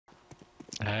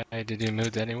Did you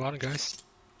mute anyone, guys?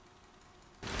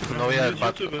 No, yeah,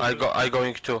 but I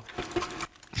going to.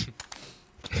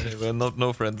 Well,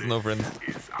 no friends, no friends.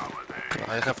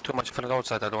 I have too much friends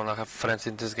outside. I don't wanna have friends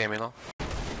in this game, you know.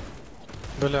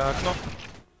 Бля, окно.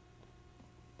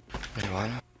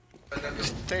 Anyone?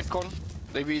 Stay con.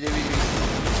 They be.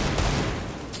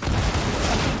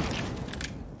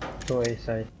 Go A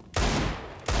side.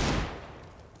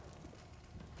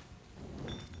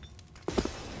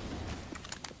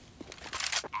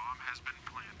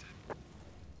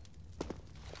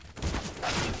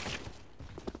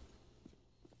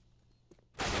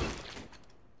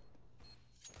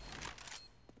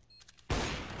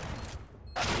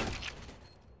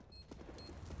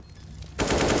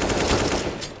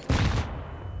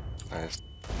 Nice.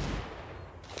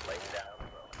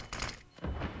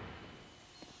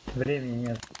 Времени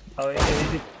нет.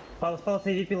 AVP. Палс,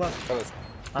 AVP лast.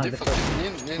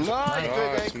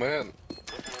 Nice, man.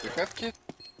 You have kit?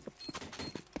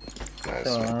 Nice.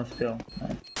 Все, он успел.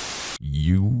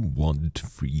 You want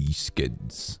free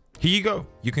skins. Here you go.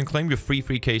 You can claim your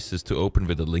free cases to open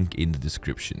with a link in the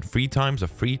description. 3 times a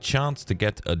free chance to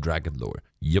get a Dragon Lore.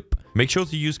 Yep. Make sure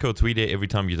to use code Mrtweeday every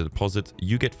time you deposit.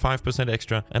 You get 5%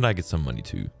 extra and I get some money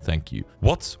too. Thank you.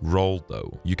 What's roll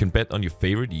though? You can bet on your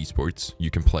favorite esports.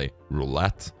 You can play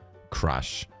roulette,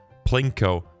 crash,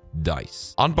 plinko,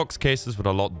 dice. Unbox cases with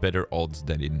a lot better odds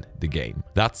than in the game.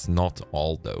 That's not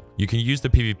all though. You can use the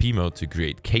PvP mode to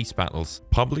create case battles,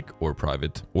 public or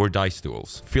private, or dice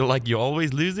duels. Feel like you're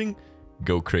always losing?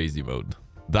 Go crazy mode.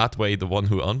 That way, the one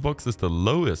who unboxes the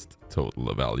lowest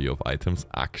total value of items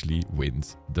actually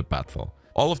wins the battle.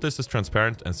 All of this is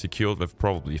transparent and secured with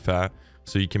probably fair,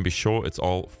 so you can be sure it's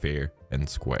all fair and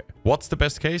square. What's the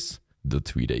best case? The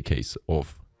Mrtweeday case,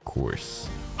 of course.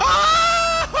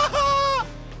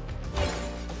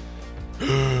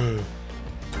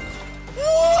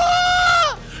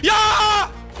 Yeah!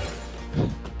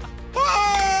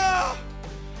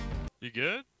 You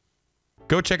good?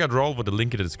 Go check out Roll with the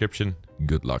link in the description.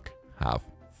 Good luck. Have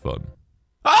fun.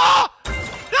 Ah!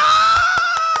 Ah!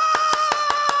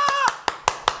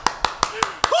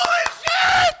 Holy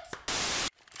shit!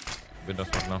 Windows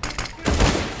right now.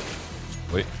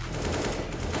 Wait.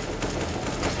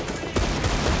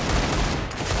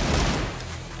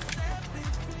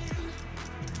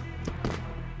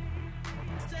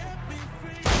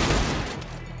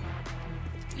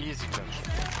 Easy catch.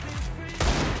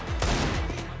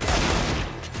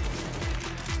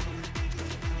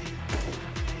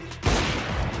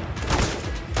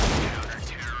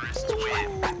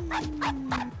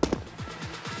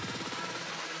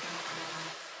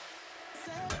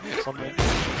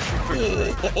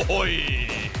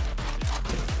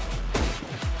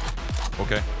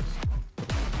 Okay.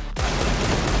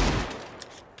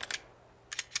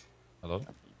 Hello?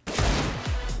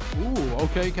 Ooh,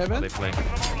 okay, Are Kevin. they playing?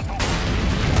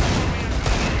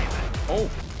 Oh.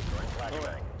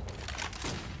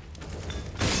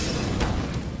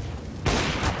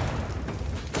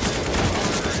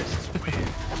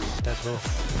 That's all.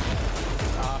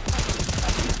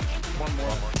 One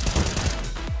more.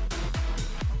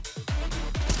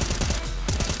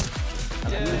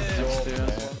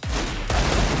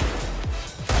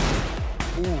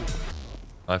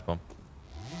 Life bomb.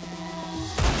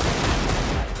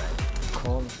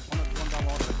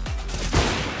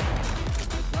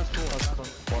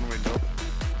 One window.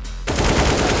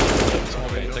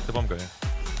 Okay, take the bomb going.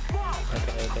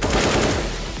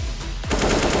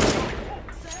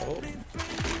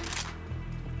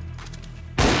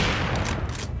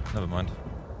 Never mind.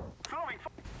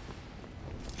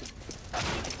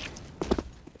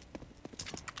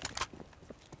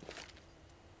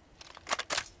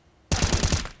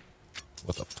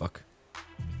 What the fuck?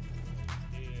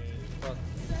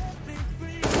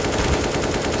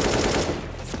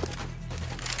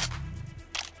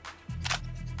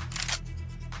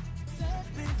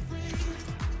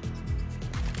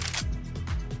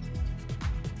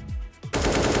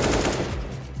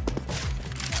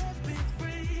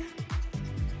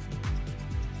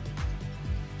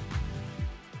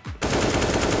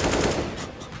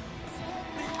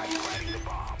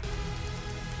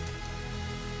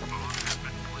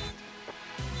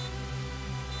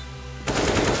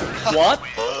 What?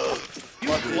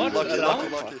 What?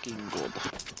 Lucky. Good.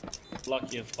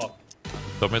 Lucky as fuck.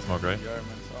 Top mid smoke, right?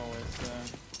 Germans always.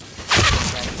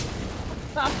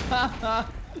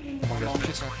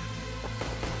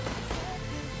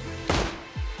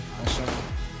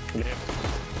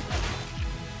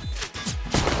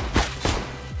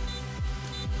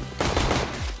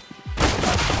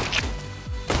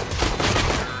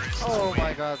 Oh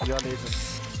my god, you're laser.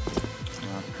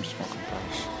 man. I'm smoking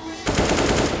flash.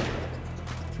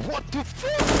 What the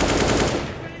fuck?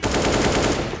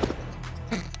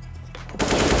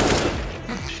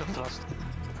 Shot last.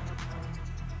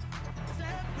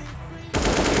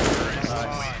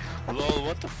 Lol,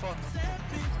 what the fuck?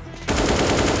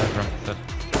 Dead, bro. Dead.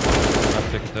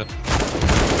 Raptic dead.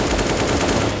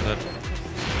 All dead.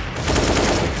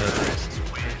 Dead.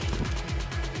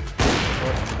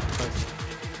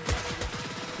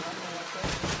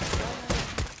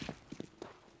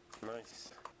 Nice.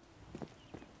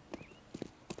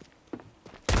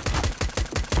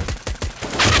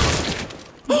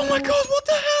 Oh my god, what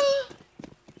the hell?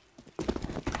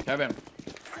 Kevin.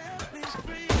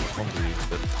 One breathe,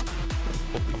 but...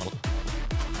 Oh, come on.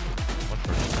 One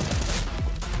first.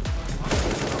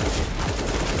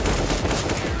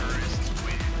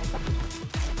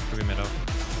 Could be mid out.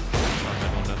 Not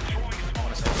mid, one dead.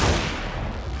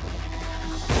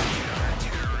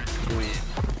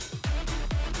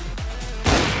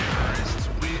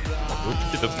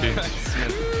 Oopsie doopsie.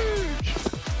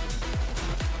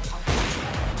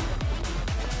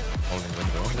 Holding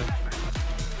window.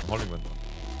 Holding window.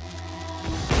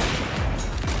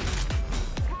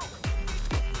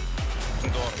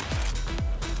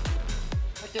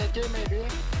 Okay, maybe.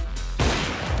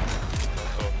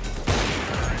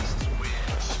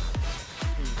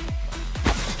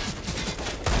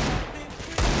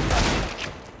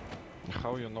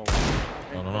 How you know?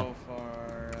 No. Go for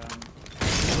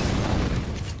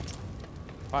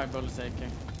 5 bullets AK.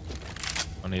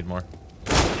 I need more.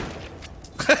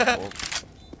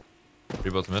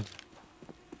 Reboot mid.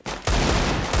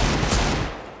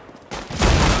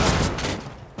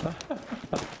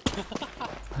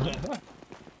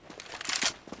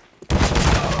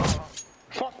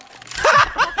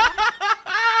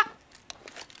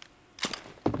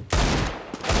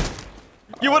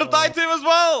 You would have died to him as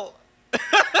well!